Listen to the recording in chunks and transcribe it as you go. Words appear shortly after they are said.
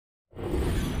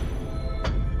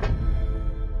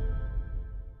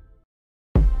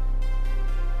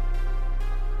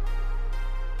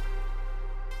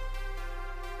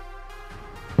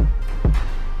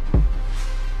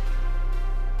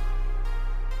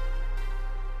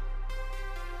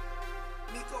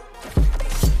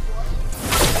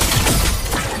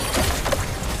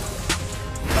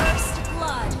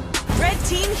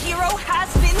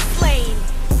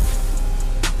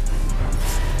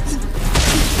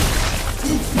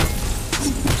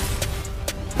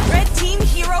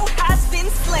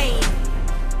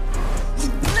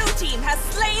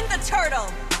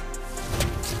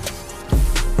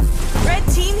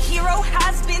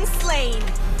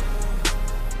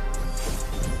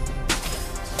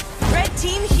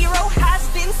team hero has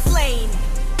been slain.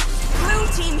 Blue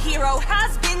team hero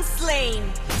has been slain.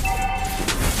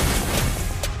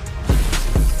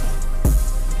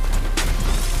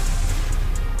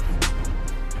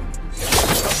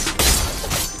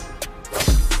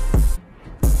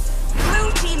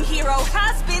 Blue team hero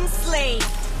has been slain.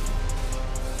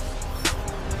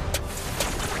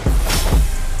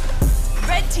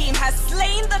 Red team has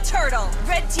slain the turtle.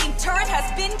 Red team turret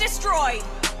has been destroyed.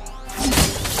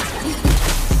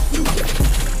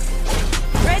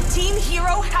 Red team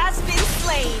hero has been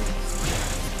slain.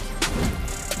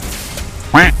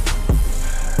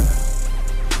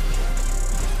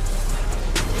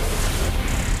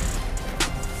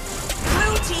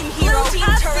 Blue team hero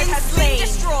turret has been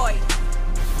destroyed.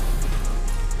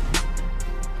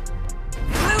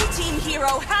 Blue team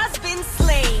hero has been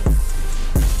slain.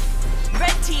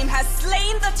 Red team has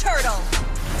slain the turtle.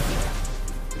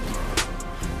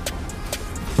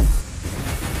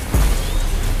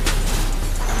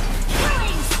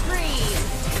 Killing spree.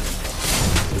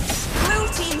 Blue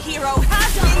team hero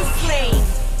has been slain.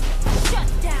 Shut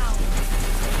down.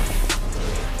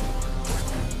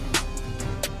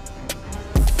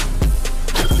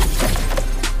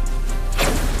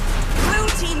 Blue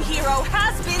team hero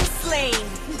has been slain.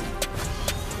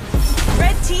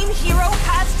 Red team hero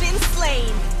has been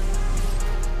slain.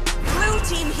 Blue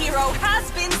team hero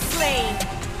has been slain.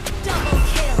 Double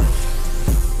kill.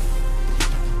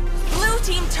 Blue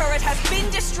team turret has been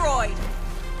destroyed.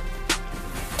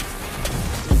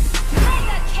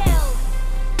 Mega kill.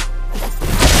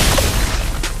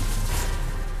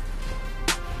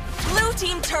 Blue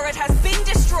team turret has been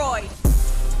destroyed.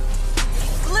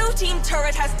 Blue team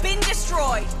turret has been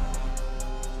destroyed.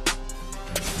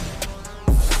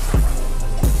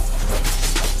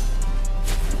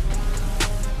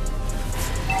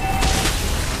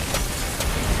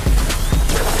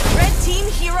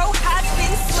 Hero has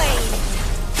been slain.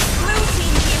 Blue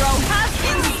team hero has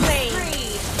been slain.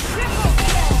 Triple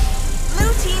kill.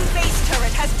 Blue team base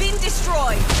turret has been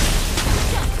destroyed.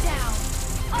 Shut down.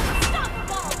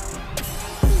 Unstoppable.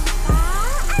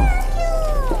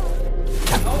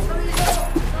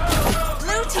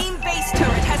 Blue team base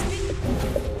turret has been.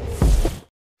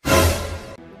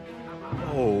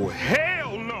 Oh,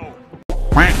 hell no!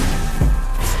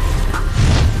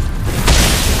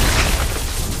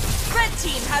 Red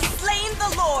team has slain the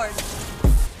Lord.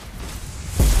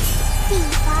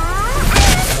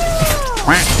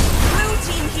 Blue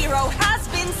team hero has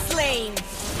been slain.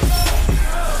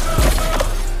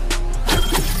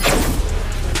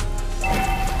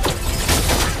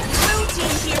 Blue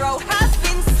team hero has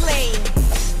been slain.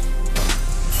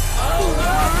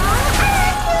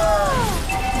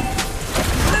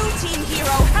 Blue team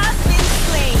hero has been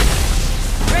slain.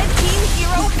 Red team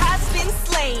hero has been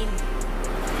slain.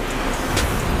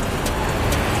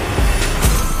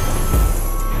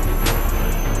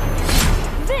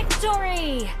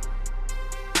 Victory!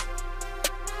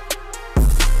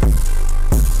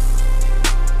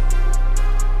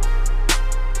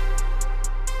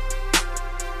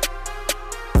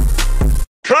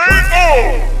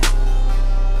 KO!